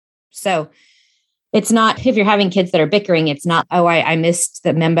So it's not, if you're having kids that are bickering, it's not, oh, I missed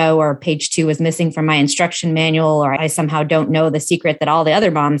the memo or page 2 was missing from my instruction manual, or I somehow don't know the secret that all the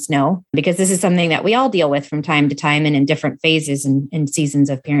other moms know, because this is something that we all deal with from time to time and in different phases and seasons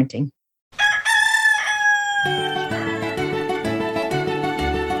of parenting.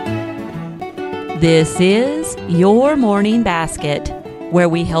 This is Your Morning Basket, where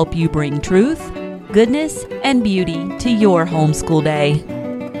we help you bring truth, goodness, and beauty to your homeschool day.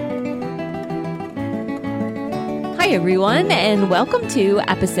 Hi, everyone, and welcome to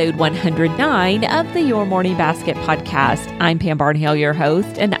episode 109 of the Your Morning Basket podcast. I'm Pam Barnhill, your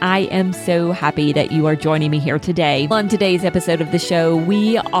host, and I am so happy that you are joining me here today. On today's episode of the show,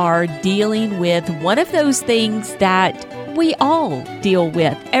 we are dealing with one of those things that we all deal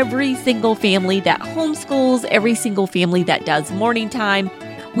with. Every single family that homeschools, every single family that does morning time,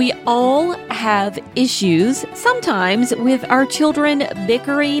 we all have issues sometimes with our children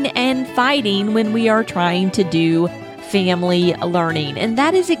bickering and fighting when we are trying to do family learning. And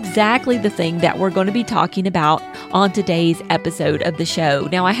that is exactly the thing that we're going to be talking about on today's episode of the show.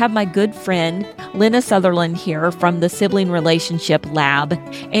 Now, I have my good friend, Lena Sutherland, here from the Sibling Relationship Lab,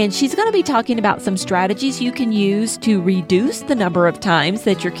 and she's going to be talking about some strategies you can use to reduce the number of times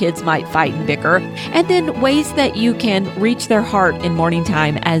that your kids might fight and bicker, and then ways that you can reach their heart in morning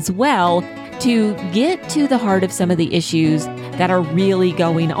time as well to get to the heart of some of the issues that are really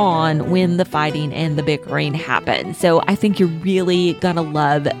going on when the fighting and the bickering happen. So I think you're really going to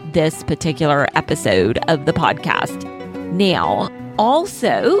love this particular episode of the podcast. Now,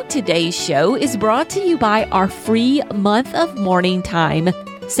 also, today's show is brought to you by our free month of morning time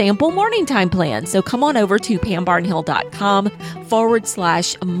sample morning time plan. So come on over to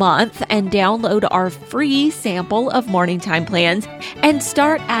pambarnhill.com/month and download our free sample of morning time plans and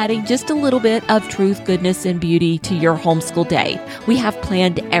start adding just a little bit of truth, goodness, and beauty to your homeschool day. We have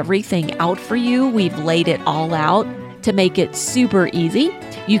planned everything out for you. We've laid it all out to make it super easy.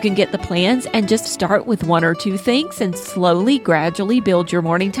 You can get the plans and just start with one or two things and slowly, gradually build your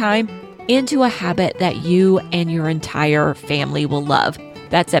morning time into a habit that you and your entire family will love.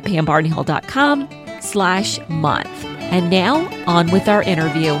 That's at pambarnhill.com/month. And now on with our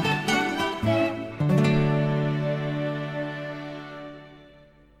interview.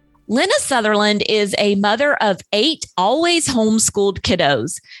 Lena Sutherland is a mother of 8 always homeschooled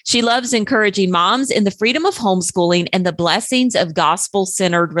kiddos. She loves encouraging moms in the freedom of homeschooling and the blessings of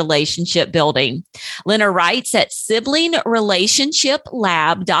gospel-centered relationship building. Lena writes at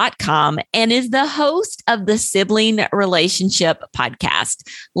SiblingRelationshipLab.com and is the host of the Sibling Relationship Podcast.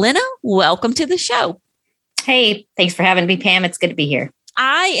 Lena, welcome to the show. Hey, thanks for having me, Pam. It's good to be here.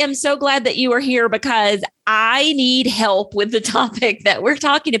 I am so glad that you are here because I need help with the topic that we're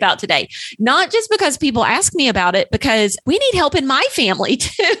talking about today. Not just because people ask me about it, because we need help in my family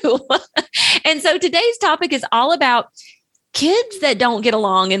too. And so today's topic is all about kids that don't get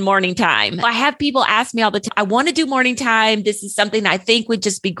along in morning time. I have people ask me all the time, I want to do morning time. This is something I think would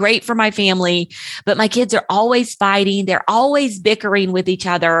just be great for my family, but my kids are always fighting. They're always bickering with each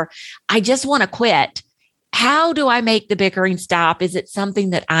other. I just want to quit. How do I make the bickering stop? Is it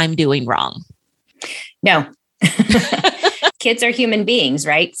something that I'm doing wrong? No. Kids are human beings,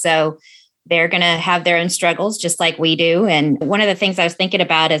 right? So they're going to have their own struggles just like we do. And one of the things I was thinking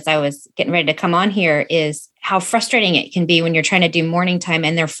about as I was getting ready to come on here is how frustrating it can be when you're trying to do morning time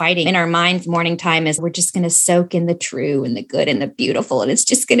and they're fighting. In our minds, morning time is we're just going to soak in the true and the good and the beautiful. And it's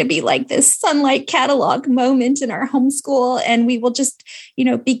just going to be like this sunlight catalog moment in our homeschool. And we will just,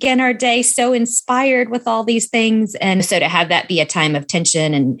 begin our day so inspired with all these things. And so to have that be a time of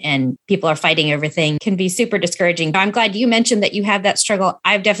tension and people are fighting everything can be super discouraging. I'm glad you mentioned that you have that struggle.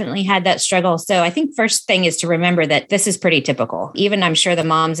 I've definitely had that struggle. So I think first thing is to remember that this is pretty typical. Even I'm sure the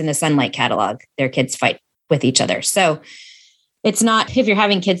moms in the sunlight catalog, their kids fight with each other. So it's not, if you're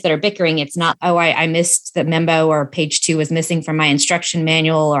having kids that are bickering, it's not, oh, I missed the memo or page 2 was missing from my instruction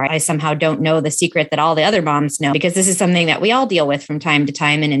manual, or I somehow don't know the secret that all the other moms know, because this is something that we all deal with from time to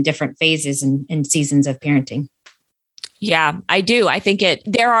time and in different phases and seasons of parenting. Yeah, I do. I think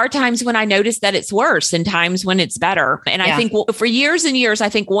there are times when I notice that it's worse and times when it's better. And I think for years and years, I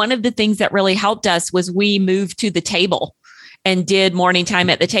think one of the things that really helped us was we moved to the table and did morning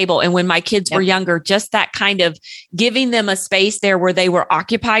time at the table. And when my kids were younger, just that kind of giving them a space there where they were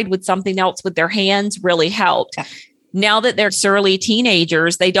occupied with something else with their hands really helped. Yeah. Now that they're surly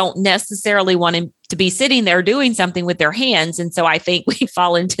teenagers, they don't necessarily want to be sitting there doing something with their hands. And so I think we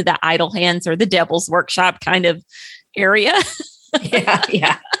fall into the idle hands or the devil's workshop kind of area.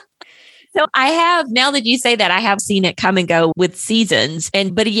 Yeah. So I have, now that you say that, I have seen it come and go with seasons.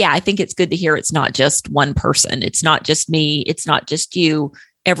 But I think it's good to hear it's not just one person. It's not just me. It's not just you.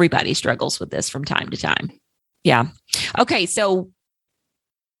 Everybody struggles with this from time to time. Yeah. Okay. So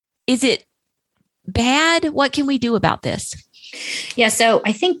is it bad? What can we do about this? Yeah. So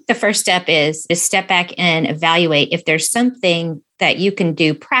I think the first step is to step back and evaluate if there's something that you can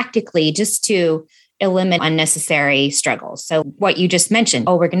do practically just to eliminate unnecessary struggles. So what you just mentioned,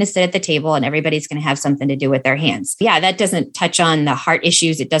 we're going to sit at the table and everybody's going to have something to do with their hands. Yeah, that doesn't touch on the heart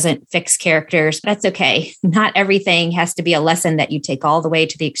issues. It doesn't fix characters. That's okay. Not everything has to be a lesson that you take all the way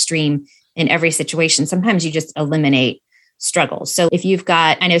to the extreme in every situation. Sometimes you just eliminate struggles. So if you've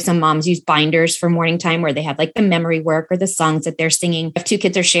got, I know some moms use binders for morning time where they have like the memory work or the songs that they're singing. If two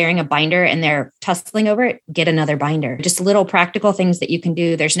kids are sharing a binder and they're tussling over it, get another binder. Just little practical things that you can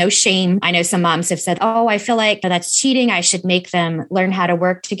do. There's no shame. I know some moms have said, I feel like that's cheating. I should make them learn how to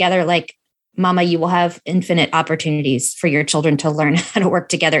work together. Like, Mama, you will have infinite opportunities for your children to learn how to work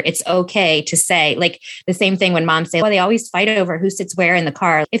together. It's okay to say, like the same thing when moms say, they always fight over who sits where in the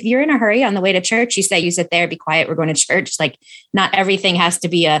car. If you're in a hurry on the way to church, you say, you sit there, be quiet, we're going to church. Like, not everything has to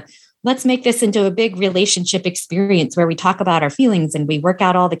be let's make this into a big relationship experience where we talk about our feelings and we work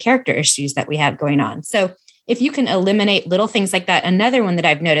out all the character issues that we have going on. So if you can eliminate little things like that, another one that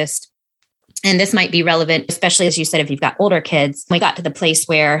I've noticed, and this might be relevant, especially as you said, if you've got older kids, we got to the place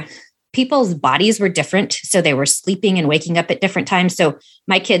where people's bodies were different. So they were sleeping and waking up at different times. So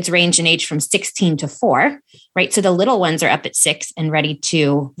my kids range in age from 16 to 4, right? So the little ones are up at 6 and ready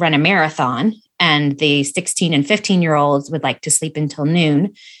to run a marathon. And the 16 and 15-year-olds would like to sleep until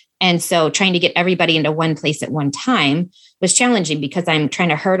noon. And so trying to get everybody into one place at one time was challenging because I'm trying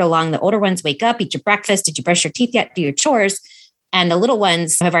to herd along the older ones, wake up, eat your breakfast. Did you brush your teeth yet? Do your chores. And the little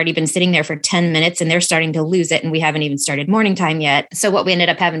ones have already been sitting there for 10 minutes and they're starting to lose it. And we haven't even started morning time yet. So what we ended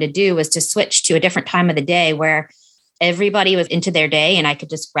up having to do was to switch to a different time of the day where everybody was into their day and I could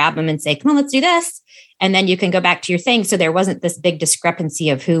just grab them and say, come on, let's do this. And then you can go back to your thing. So there wasn't this big discrepancy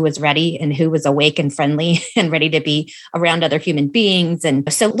of who was ready and who was awake and friendly and ready to be around other human beings.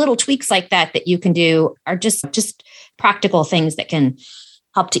 And so little tweaks like that you can do are just practical things that can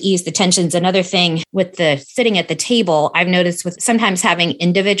help to ease the tensions. Another thing with the sitting at the table, I've noticed with sometimes having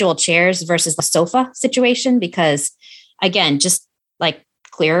individual chairs versus the sofa situation, because again, just like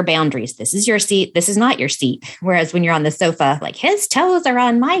clearer boundaries. This is your seat. This is not your seat. Whereas when you're on the sofa, like his toes are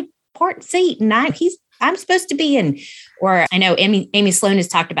on my port seat and I'm supposed to be in. Or I know Amy Sloan has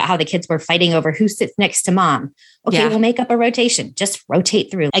talked about how the kids were fighting over who sits next to mom. Okay, We'll make up a rotation. Just rotate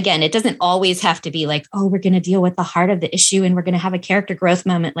through. Again, it doesn't always have to be like, we're going to deal with the heart of the issue and we're going to have a character growth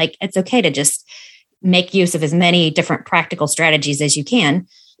moment. Like it's okay to just make use of as many different practical strategies as you can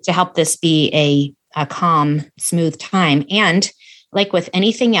to help this be a calm, smooth time. And like with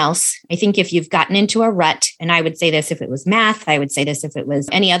anything else, I think if you've gotten into a rut, and I would say this if it was math, I would say this if it was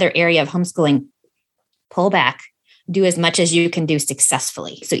any other area of homeschooling, pull back. Do as much as you can do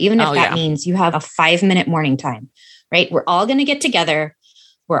successfully. So even if that means you have a 5-minute morning time, right? We're all going to get together.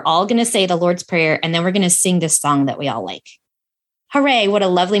 We're all going to say the Lord's Prayer, and then we're going to sing this song that we all like. Hooray, what a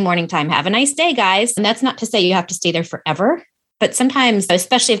lovely morning time. Have a nice day, guys. And that's not to say you have to stay there forever. But sometimes,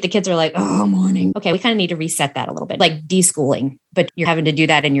 especially if the kids are like, morning. Okay, we kind of need to reset that a little bit, like deschooling, but you're having to do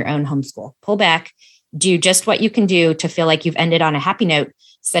that in your own homeschool. Pull back, do just what you can do to feel like you've ended on a happy note.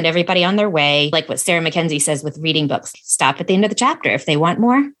 Send everybody on their way. Like what Sarah Mackenzie says with reading books, stop at the end of the chapter. If they want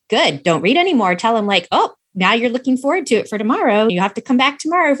more, good. Don't read anymore. Tell them like, now you're looking forward to it for tomorrow. You have to come back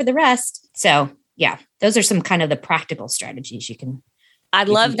tomorrow for the rest. So yeah, those are some kind of the practical strategies you can. I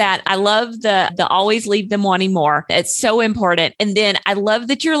love that. I love the always leave them wanting more. It's so important. And then I love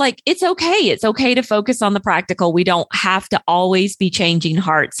that you're like, it's okay. It's okay to focus on the practical. We don't have to always be changing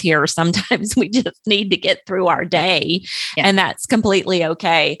hearts here. Sometimes we just need to get through our day and that's completely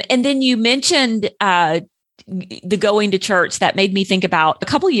okay. And then you mentioned, the going to church. That made me think about a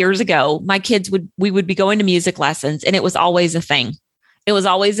couple of years ago, my kids we would be going to music lessons and it was always a thing. It was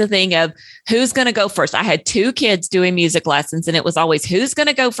always a thing of who's going to go first. I had 2 kids doing music lessons and it was always who's going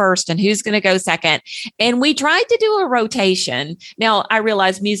to go first and who's going to go second. And we tried to do a rotation. Now I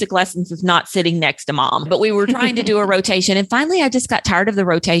realized music lessons is not sitting next to mom, but we were trying to do a rotation. And finally I just got tired of the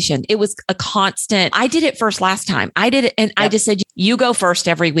rotation. It was a constant. I did it first last time. I did it. And I just said, you go first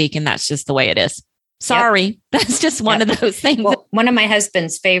every week. And that's just the way it is. Sorry. That's just one of those things. Well, one of my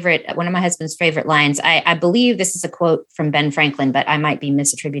husband's favorite lines, I believe this is a quote from Ben Franklin, but I might be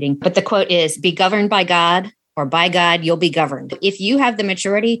misattributing. But the quote is, be governed by God, or by God, you'll be governed. If you have the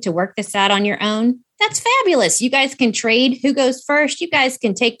maturity to work this out on your own, that's fabulous. You guys can trade who goes first. You guys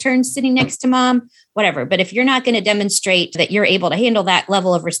can take turns sitting next to mom, whatever. But if you're not going to demonstrate that you're able to handle that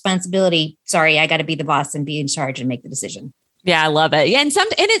level of responsibility, sorry, I got to be the boss and be in charge and make the decision. Yeah, I love it. Yeah, and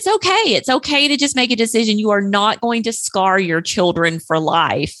it's okay. It's okay to just make a decision. You are not going to scar your children for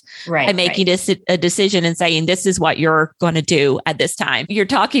life by making a decision and saying, this is what you're going to do at this time. You're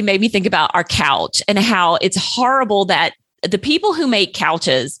talking, made me think about our couch and how it's horrible that the people who make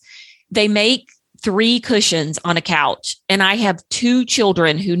couches, they make 3 cushions on a couch. And I have 2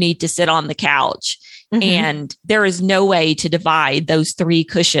 children who need to sit on the couch. Mm-hmm. And there is no way to divide those 3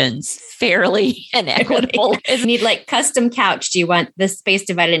 cushions fairly and equitable. You need like custom couch. Do you want this space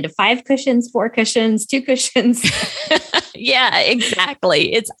divided into 5 cushions, 4 cushions, 2 cushions? Yeah,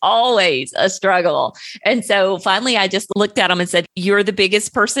 exactly. It's always a struggle. And so finally, I just looked at them and said, you're the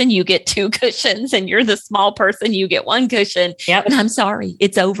biggest person, you get 2 cushions, and you're the small person, you get 1 cushion. Yep. And I'm sorry,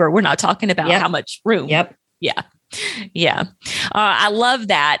 it's over. We're not talking about how much room. Yep. Yeah. Yeah. I love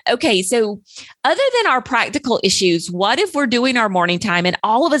that. Okay. So other than our practical issues, what if we're doing our morning time and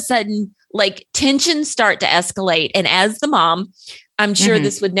all of a sudden, like tensions start to escalate? And as the mom, I'm sure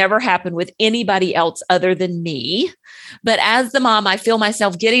this would never happen with anybody else other than me. But as the mom, I feel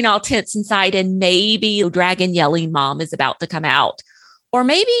myself getting all tense inside, and maybe dragon yelling mom is about to come out. Or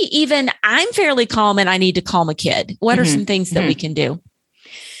maybe even I'm fairly calm and I need to calm a kid. What are some things that we can do?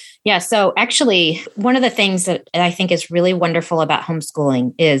 Yeah. So actually, one of the things that I think is really wonderful about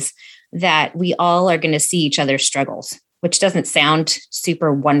homeschooling is that we all are going to see each other's struggles, which doesn't sound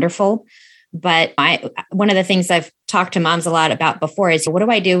super wonderful. But one of the things I've talked to moms a lot about before is, what do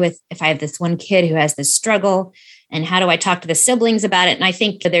I do if I have this one kid who has this struggle, and how do I talk to the siblings about it? And I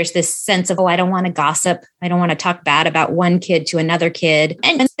think there's this sense of, I don't want to gossip. I don't want to talk bad about one kid to another kid.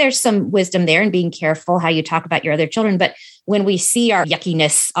 And there's some wisdom there in being careful how you talk about your other children. But when we see our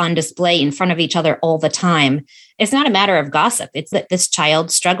yuckiness on display in front of each other all the time, it's not a matter of gossip. It's that this child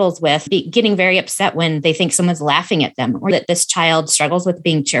struggles with getting very upset when they think someone's laughing at them, or that this child struggles with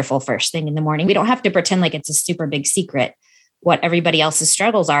being cheerful first thing in the morning. We don't have to pretend like it's a super big secret what everybody else's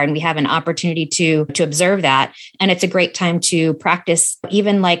struggles are. And we have an opportunity to observe that. And it's a great time to practice,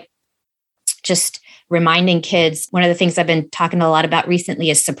 even like just reminding kids. One of the things I've been talking a lot about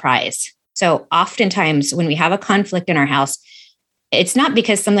recently is surprise. So oftentimes when we have a conflict in our house, it's not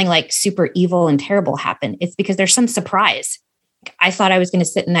because something like super evil and terrible happened. It's because there's some surprise. I thought I was going to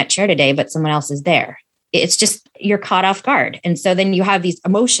sit in that chair today, but someone else is there. It's just, you're caught off guard. And so then you have these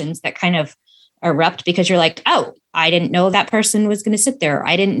emotions that kind of erupt because you're like, oh, I didn't know that person was going to sit there.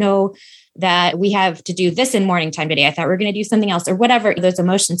 I didn't know that we have to do this in morning time today. I thought we were going to do something else, or whatever. Those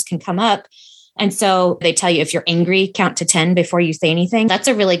emotions can come up. And so they tell you, if you're angry, count to 10 before you say anything. That's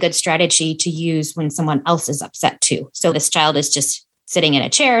a really good strategy to use when someone else is upset too. So this child is just sitting in a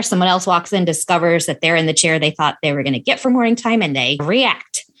chair. Someone else walks in, discovers that they're in the chair they thought they were going to get for morning time, and they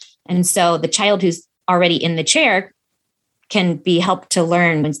react. And so the child who's already in the chair can be helped to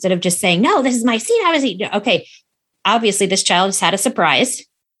learn, instead of just saying, no, this is my seat. How is he? Okay. Obviously this child has had a surprise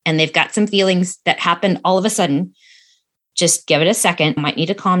and they've got some feelings that happened all of a sudden. Just give it a second. Might need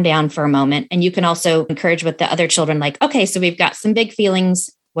to calm down for a moment. And you can also encourage with the other children, like, okay, so we've got some big feelings.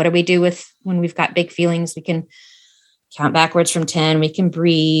 What do we do when we've got big feelings? We can count backwards from 10. We can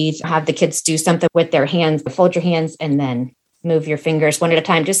breathe, have the kids do something with their hands, fold your hands, and then move your fingers one at a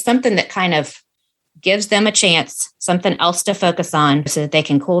time. Just something that kind of gives them a chance, something else to focus on so that they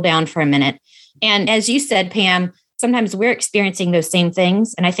can cool down for a minute. And as you said, Pam, sometimes we're experiencing those same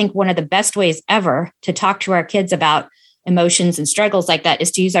things. And I think one of the best ways ever to talk to our kids about emotions and struggles like that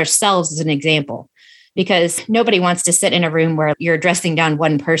is to use ourselves as an example, because nobody wants to sit in a room where you're dressing down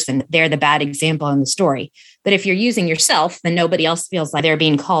one person. They're the bad example in the story. But if you're using yourself, then nobody else feels like they're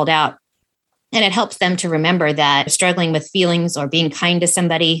being called out. And it helps them to remember that struggling with feelings or being kind to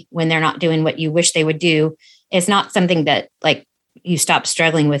somebody when they're not doing what you wish they would do is not something that like you stop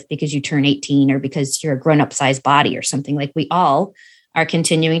struggling with because you turn 18 or because you're a grown-up sized body or something. Like, we all are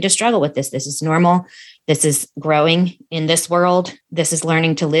continuing to struggle with this. This is normal. This is growing in this world. This is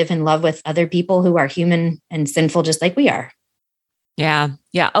learning to live in love with other people who are human and sinful, just like we are. Yeah.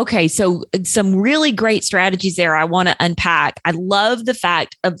 Yeah. Okay. So some really great strategies there I want to unpack. I love the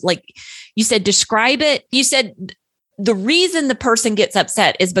fact of, like you said, describe it. You said the reason the person gets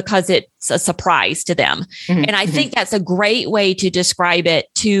upset is because it's a surprise to them. Mm-hmm. And I think that's a great way to describe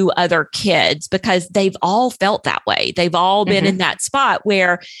it to other kids, because they've all felt that way. They've all been in that spot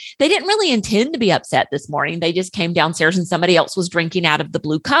where they didn't really intend to be upset this morning. They just came downstairs and somebody else was drinking out of the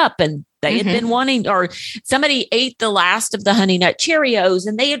blue cup, and they had been wanting, or somebody ate the last of the Honey Nut Cheerios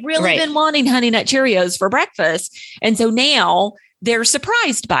and they had really been wanting Honey Nut Cheerios for breakfast. And so now they're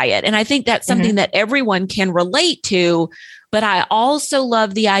surprised by it. And I think that's something that everyone can relate to. But I also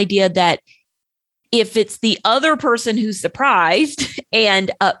love the idea that if it's the other person who's surprised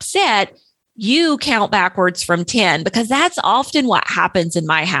and upset, you count backwards from 10, because that's often what happens in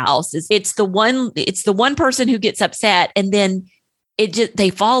my house. Is it's the one person who gets upset, and then they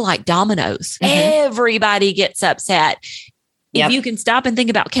fall like dominoes. Everybody gets upset. If you can stop and think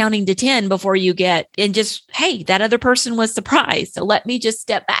about counting to 10 before you get, and just, hey, that other person was surprised, so let me just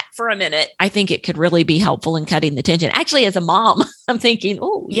step back for a minute. I think it could really be helpful in cutting the tension. Actually, as a mom, I'm thinking,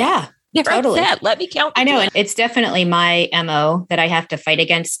 oh yeah. They're totally upset. Let me count. I know. And it's definitely my MO that I have to fight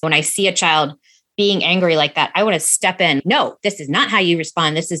against. When I see a child being angry like that, I want to step in. No, this is not how you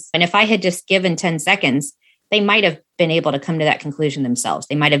respond. And if I had just given 10 seconds, they might have been able to come to that conclusion themselves.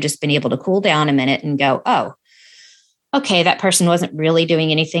 They might have just been able to cool down a minute and go, oh, okay, that person wasn't really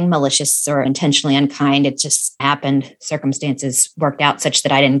doing anything malicious or intentionally unkind. It just happened. Circumstances worked out such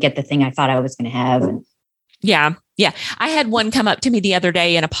that I didn't get the thing I thought I was going to have. Yeah. I had one come up to me the other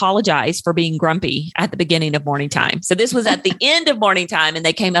day and apologize for being grumpy at the beginning of morning time. So this was at the end of morning time, and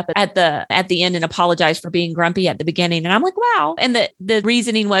they came up at the end and apologized for being grumpy at the beginning. And I'm like, wow. And the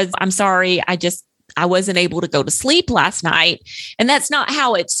reasoning was, I'm sorry. I wasn't able to go to sleep last night. And that's not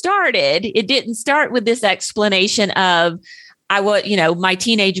how it started. It didn't start with this explanation of, my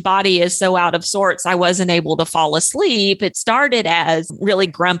teenage body is so out of sorts, I wasn't able to fall asleep. It started as really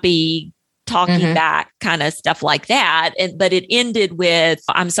grumpy, talking back kind of stuff like that. But it ended with,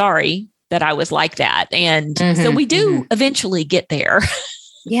 I'm sorry that I was like that. And so we do eventually get there.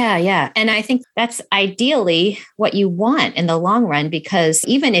 Yeah. And I think that's ideally what you want in the long run, because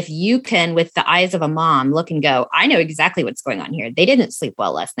even if you can, with the eyes of a mom, look and go, I know exactly what's going on here. They didn't sleep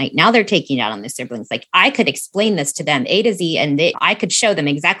well last night. Now they're taking it out on the siblings. Like, I could explain this to them A to Z, and I could show them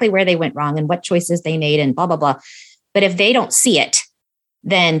exactly where they went wrong and what choices they made and blah, blah, blah. But if they don't see it,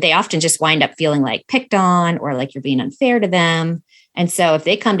 then they often just wind up feeling like picked on, or like you're being unfair to them. And so if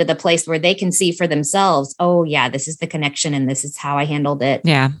they come to the place where they can see for themselves, oh yeah, this is the connection and this is how I handled it.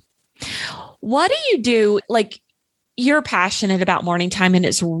 Yeah. What do you do? Like, you're passionate about morning time and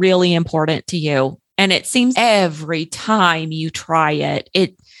it's really important to you. And it seems every time you try it,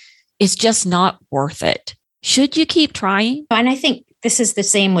 it's just not worth it. Should you keep trying? And I think this is the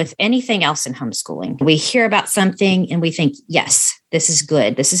same with anything else in homeschooling. We hear about something and we think, yes, this is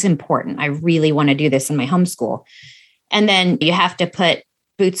good. This is important. I really want to do this in my homeschool. And then you have to put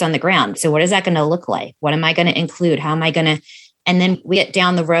boots on the ground. So what is that going to look like? What am I going to include? How am I going to? And then we get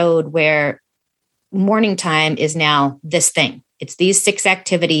down the road where morning time is now this thing. It's these 6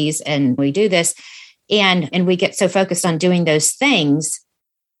 activities and we do this. And we get so focused on doing those things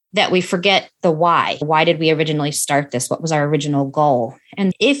that we forget the why. Why did we originally start this? What was our original goal?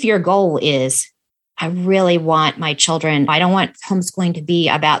 And if your goal is, I really want my children, I don't want homeschooling to be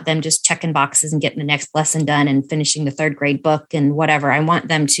about them just checking boxes and getting the next lesson done and finishing the 3rd grade book and whatever. I want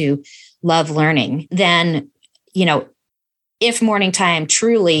them to love learning. Then, if morning time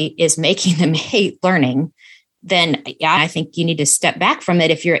truly is making them hate learning, then I think you need to step back from it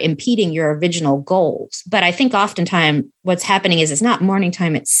if you're impeding your original goals. But I think oftentimes what's happening is it's not morning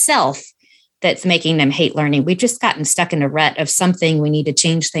time itself that's making them hate learning. We've just gotten stuck in a rut of something. We need to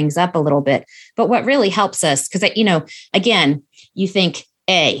change things up a little bit. But what really helps us, because, again, you think,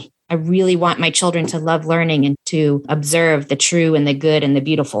 I really want my children to love learning and to observe the true and the good and the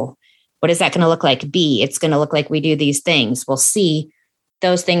beautiful. What is that going to look like? B, it's going to look like we do these things. Well, C,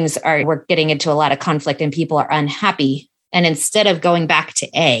 those things we're getting into a lot of conflict and people are unhappy. And instead of going back to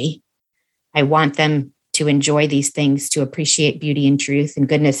A, I want them to enjoy these things, to appreciate beauty and truth and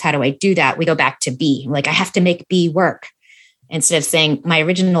goodness. How do I do that? We go back to B. Like, I have to make B work. Instead of saying my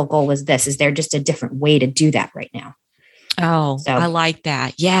original goal was this, is there just a different way to do that right now? Oh, so. I like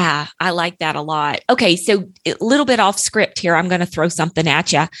that. Yeah, I like that a lot. Okay, so a little bit off script here. I'm going to throw something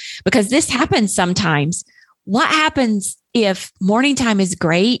at you because this happens sometimes. What happens if morning time is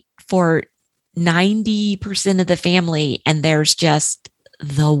great for 90% of the family and there's just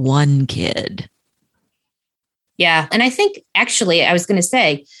the one kid? Yeah. And I think actually, I was going to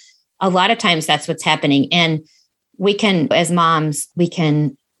say, a lot of times that's what's happening. And we can, as moms, we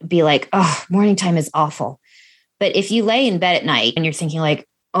can be like, oh, morning time is awful. But if you lay in bed at night and you're thinking like,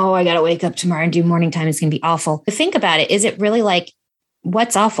 oh, I got to wake up tomorrow and do morning time, it's going to be awful. But think about it. Is it really like,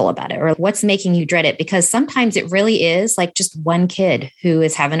 what's awful about it, or what's making you dread it? Because sometimes it really is like just one kid who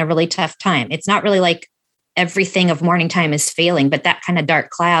is having a really tough time. It's not really like everything of morning time is failing, but that kind of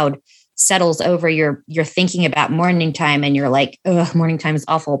dark cloud settles over your thinking about morning time and you're like, oh, morning time is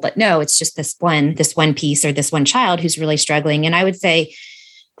awful. But no, it's just this one piece or this one child who's really struggling. And I would say,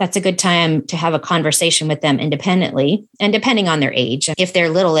 that's a good time to have a conversation with them independently and depending on their age. If they're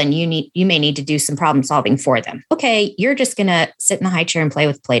little and you may need to do some problem solving for them. Okay, you're just going to sit in the high chair and play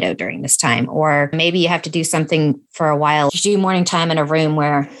with Play-Doh during this time. Or maybe you have to do something for a while. You do morning time in a room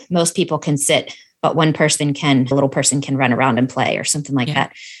where most people can sit, but a little person can run around and play or something like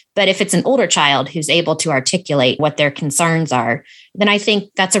that. But if it's an older child who's able to articulate what their concerns are, then I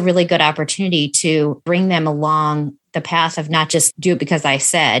think that's a really good opportunity to bring them along the path of not just do it because I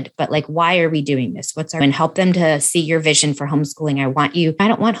said, but like, why are we doing this? And help them to see your vision for homeschooling. I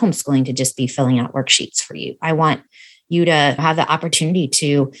don't want homeschooling to just be filling out worksheets for you. I want you to have the opportunity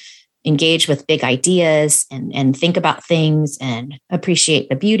to engage with big ideas and think about things and appreciate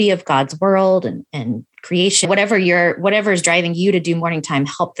the beauty of God's world and creation. Whatever is driving you to do morning time,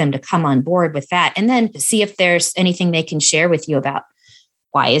 help them to come on board with that. And then see if there's anything they can share with you about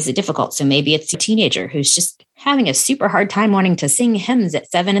why is it difficult. So maybe it's a teenager who's just having a super hard time wanting to sing hymns at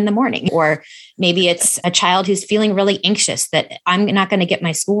 7 a.m. Or maybe it's a child who's feeling really anxious that I'm not going to get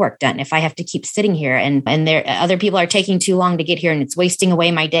my schoolwork done if I have to keep sitting here and there other people are taking too long to get here and it's wasting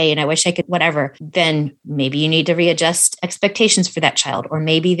away my day and I wish I could whatever. Then maybe you need to readjust expectations for that child. Or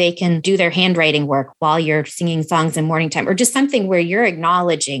maybe they can do their handwriting work while you're singing songs in morning time, or just something where you're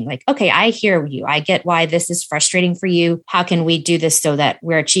acknowledging like, okay, I hear you. I get why this is frustrating for you. How can we do this so that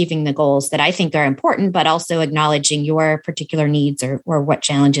we're achieving the goals that I think are important, but also acknowledging your particular needs or what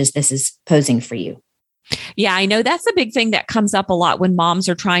challenges this is posing for you. Yeah, I know that's a big thing that comes up a lot when moms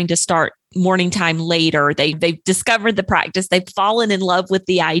are trying to start morning time later. They've discovered the practice. They've fallen in love with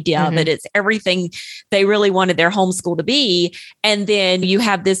the idea that it's everything they really wanted their homeschool to be. And then you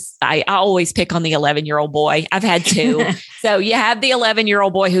have this, I always pick on the 11-year-old boy. I've had two. So you have the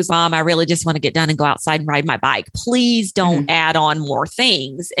 11-year-old boy who's, Mom, I really just want to get done and go outside and ride my bike. Please don't add on more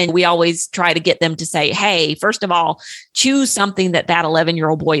things. And we always try to get them to say, hey, first of all, choose something that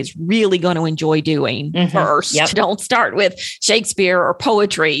 11-year-old boy is really going to enjoy doing first. Yep. Don't start with Shakespeare or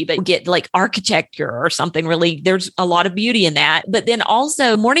poetry, but get like architecture or something really. There's a lot of beauty in that. But then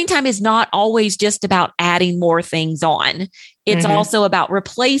also morning time is not always just about adding more things on. It's also about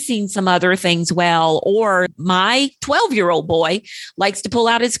replacing some other things well. Or my 12-year-old boy likes to pull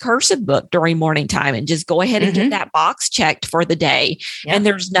out his cursive book during morning time and just go ahead and get that box checked for the day. Yep. And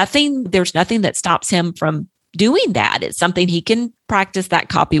there's nothing that stops him from doing that. It's something he can practice that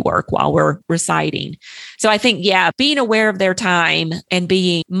copy work while we're reciting. So I think, being aware of their time and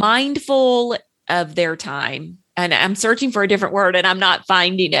being mindful of their time. And I'm searching for a different word and I'm not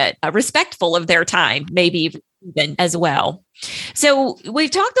finding it. Respectful of their time, maybe even as well. So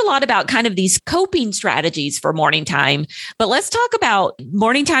we've talked a lot about kind of these coping strategies for morning time, but let's talk about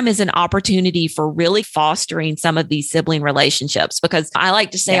morning time as an opportunity for really fostering some of these sibling relationships, because I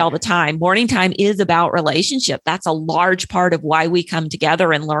like to say all the time, morning time is about relationship. That's a large part of why we come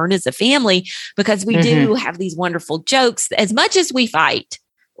together and learn as a family, because we do have these wonderful jokes. As much as we fight,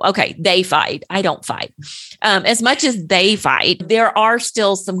 okay, they fight. I don't fight. As much as they fight, there are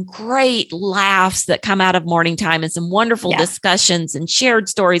still some great laughs that come out of morning time and some wonderful discussions and shared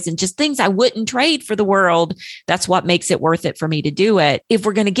stories and just things I wouldn't trade for the world. That's what makes it worth it for me to do it. If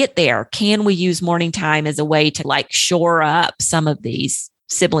we're going to get there, can we use morning time as a way to like shore up some of these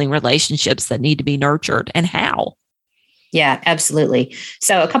sibling relationships that need to be nurtured, and how? Yeah, absolutely.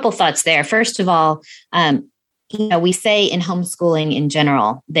 So a couple thoughts there. First of all, we say in homeschooling in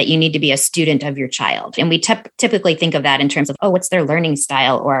general that you need to be a student of your child. And we typically think of that in terms of, what's their learning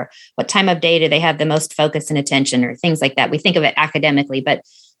style, or what time of day do they have the most focus and attention, or things like that. We think of it academically, but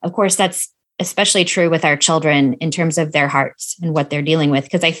of course that's especially true with our children in terms of their hearts and what they're dealing with.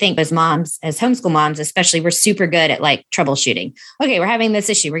 Because I think as moms, as homeschool moms, especially, we're super good at like troubleshooting. Okay, we're having this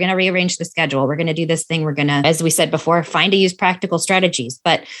issue. We're going to rearrange the schedule. We're going to do this thing. We're going to, as we said before, find to use practical strategies.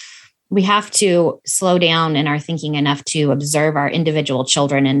 But we have to slow down in our thinking enough to observe our individual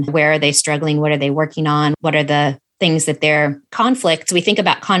children and where are they struggling? What are they working on? What are the things that they're conflicts? We think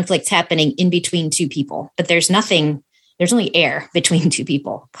about conflicts happening in between two people, but there's only air between two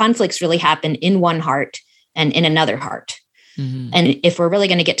people. Conflicts really happen in one heart and in another heart. And if we're really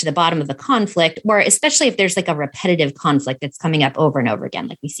going to get to the bottom of the conflict, or especially if there's like a repetitive conflict that's coming up over and over again,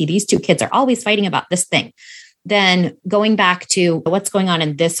 like we see these two kids are always fighting about this thing, then going back to what's going on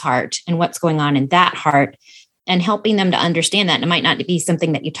in this heart and what's going on in that heart, and helping them to understand that. And it might not be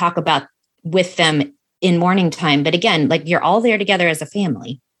something that you talk about with them in morning time, but again, like you're all there together as a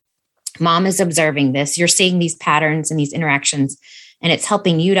family. Mom is observing this. You're seeing these patterns and these interactions, and it's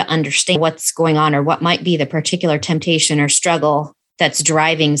helping you to understand what's going on or what might be the particular temptation or struggle that's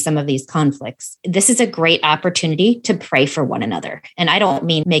driving some of these conflicts. This is a great opportunity to pray for one another. And I don't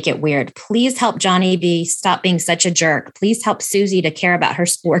mean make it weird. Please help Johnny stop being such a jerk. Please help Susie to care about her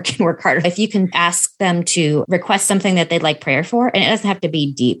schoolwork and work harder. If you can ask them to request something that they'd like prayer for, and it doesn't have to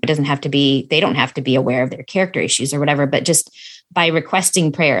be deep. It doesn't have to be, they don't have to be aware of their character issues or whatever, but just by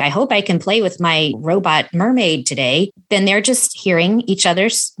requesting prayer. I hope I can play with my robot mermaid today. Then they're just hearing each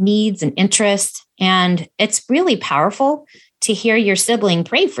other's needs and interests. And it's really powerful to hear your sibling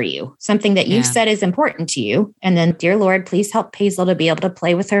pray for you, something that you've said is important to you. And then, dear Lord, please help Hazel to be able to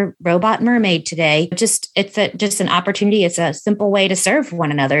play with her robot mermaid today. It's an opportunity. It's a simple way to serve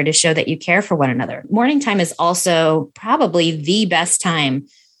one another, to show that you care for one another. Morning time is also probably the best time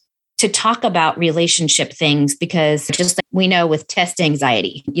to talk about relationship things, because just like we know with test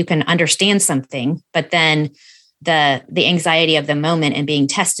anxiety, you can understand something, but then the anxiety of the moment and being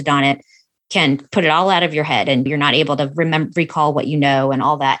tested on it can put it all out of your head, and you're not able to recall what you know and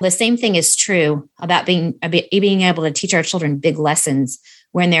all that. The same thing is true about being able to teach our children big lessons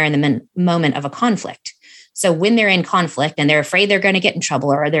when they're in the moment of a conflict. So when they're in conflict and they're afraid they're going to get in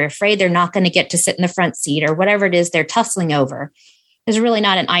trouble, or they're afraid they're not going to get to sit in the front seat, or whatever it is they're tussling over, is really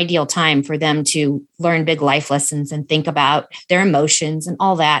not an ideal time for them to learn big life lessons and think about their emotions and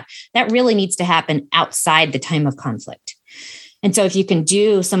all that. That really needs to happen outside the time of conflict. And so if you can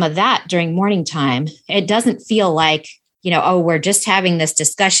do some of that during morning time, it doesn't feel like, we're just having this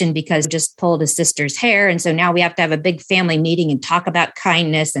discussion because just pulled his sister's hair. And so now we have to have a big family meeting and talk about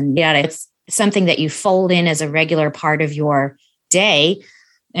kindness. And it's something that you fold in as a regular part of your day,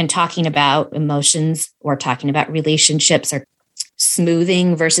 and talking about emotions or talking about relationships, or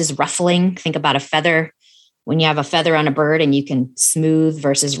smoothing versus ruffling. Think about a feather. When you have a feather on a bird, and you can smooth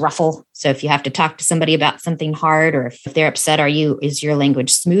versus ruffle. So if you have to talk to somebody about something hard, or if they're upset, is your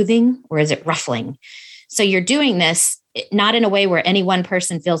language smoothing or is it ruffling? So you're doing this not in a way where any one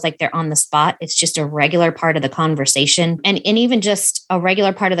person feels like they're on the spot. It's just a regular part of the conversation, and even just a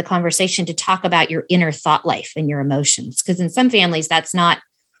regular part of the conversation to talk about your inner thought life and your emotions. Because in some families, that's not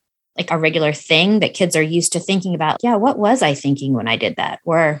like a regular thing that kids are used to thinking about. Yeah, what was I thinking when I did that?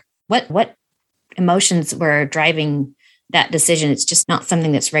 Or what emotions were driving that decision? It's just not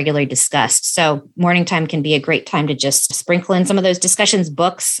something that's regularly discussed. So morning time can be a great time to just sprinkle in some of those discussions.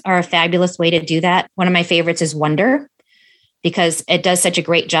 Books are a fabulous way to do that. One of my favorites is Wonder, because it does such a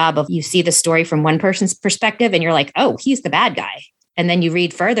great job of, you see the story from one person's perspective and you're like, oh, he's the bad guy. And then you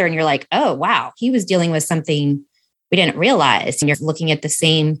read further and you're like, oh, wow, he was dealing with something we didn't realize. And you're looking at the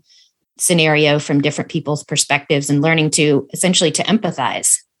same scenario from different people's perspectives and learning to essentially to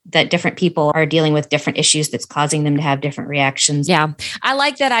empathize that different people are dealing with different issues that's causing them to have different reactions. Yeah. I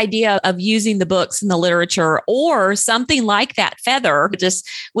like that idea of using the books and the literature, or something like that feather,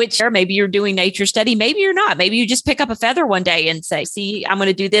 which maybe you're doing nature study, maybe you're not. Maybe you just pick up a feather one day and say, see, I'm going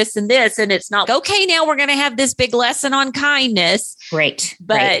to do this and this. And it's not, okay, now we're going to have this big lesson on kindness. Right.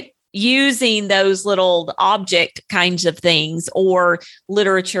 But right. Using those little object kinds of things or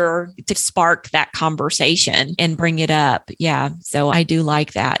literature to spark that conversation and bring it up. Yeah. So I do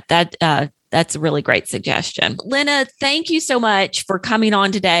like that. That's a really great suggestion. Lynna, thank you so much for coming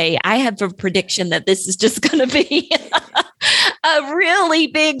on today. I have a prediction that this is just going to be a really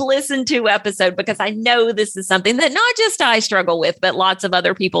big listen to episode, because I know this is something that not just I struggle with, but lots of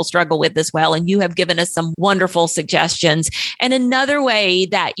other people struggle with as well. And you have given us some wonderful suggestions. And another way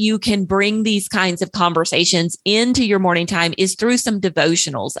that you can bring these kinds of conversations into your morning time is through some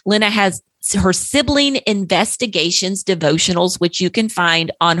devotionals. Lynna has her Sibling Investigations devotionals, which you can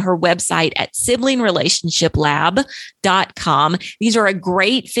find on her website at siblingRelationshipLab.com. These are a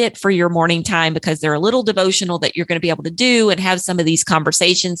great fit for your morning time because they're a little devotional that you're going to be able to do and have some of these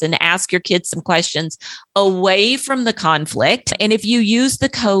conversations and ask your kids some questions away from the conflict. And if you use the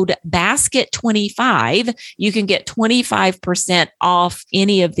code BASKET25, you can get 25% off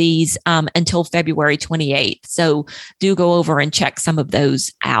any of these until February 28th. So do go over and check some of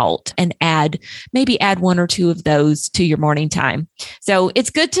those out and maybe add one or two of those to your morning time. So it's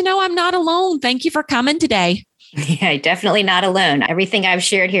good to know I'm not alone. Thank you for coming today. Yeah, definitely not alone. Everything I've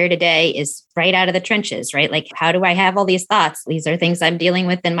shared here today is right out of the trenches, right? Like, how do I have all these thoughts? These are things I'm dealing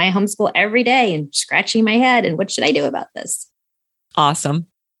with in my homeschool every day and scratching my head. And what should I do about this? Awesome.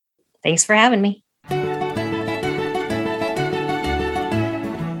 Thanks for having me.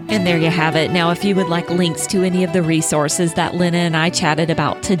 And there you have it. Now, if you would like links to any of the resources that Lynna and I chatted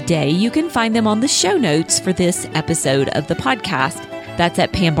about today, you can find them on the show notes for this episode of the podcast. That's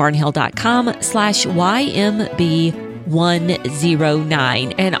at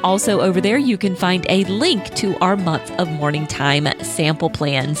pambarnhill.com/YMB109. And also over there, you can find a link to our month of morning time sample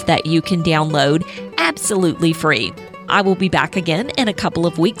plans that you can download absolutely free. I will be back again in a couple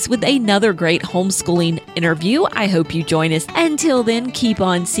of weeks with another great homeschooling interview. I hope you join us. Until then, keep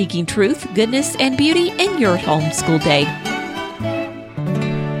on seeking truth, goodness, and beauty in your homeschool day.